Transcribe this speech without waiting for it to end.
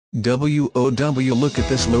WOW, look at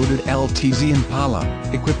this loaded LTZ Impala,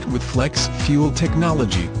 equipped with flex fuel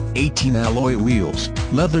technology, 18 alloy wheels,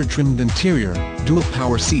 leather-trimmed interior, dual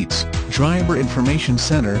power seats, driver information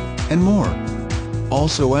center, and more.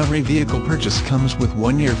 Also, every vehicle purchase comes with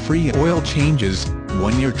 1-year free oil changes,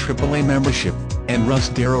 1-year AAA membership, and Russ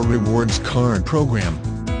Darrow Rewards card program.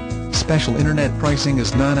 Special internet pricing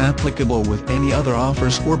is not applicable with any other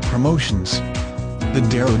offers or promotions. The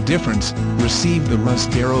Darrow difference: receive the Russ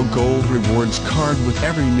Darrow Gold Rewards card with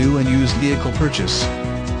every new and used vehicle purchase.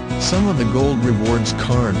 Some of the Gold Rewards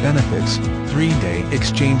card benefits: 3-day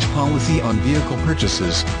exchange policy on vehicle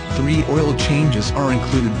purchases, 3 oil changes are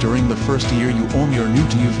included during the first year you own your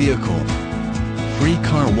new-to-you vehicle, free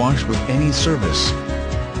car wash with any service,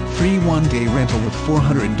 free 1-day rental with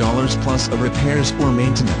 $400 plus of repairs or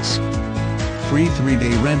maintenance, free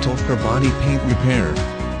 3-day rental for body paint repair,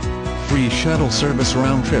 free shuttle service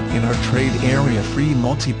round-trip in our trade area, free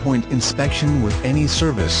multi-point inspection with any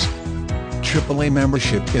service. AAA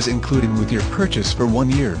membership is included with your purchase for 1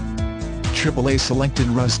 year. AAA selected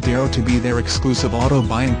Russ Darrow to be their exclusive auto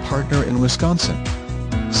buying partner in Wisconsin.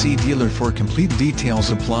 See dealer for complete details.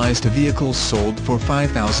 Applies to vehicles sold for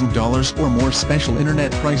 $5,000 or more. Special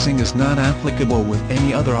internet pricing is not applicable with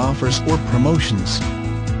any other offers or promotions.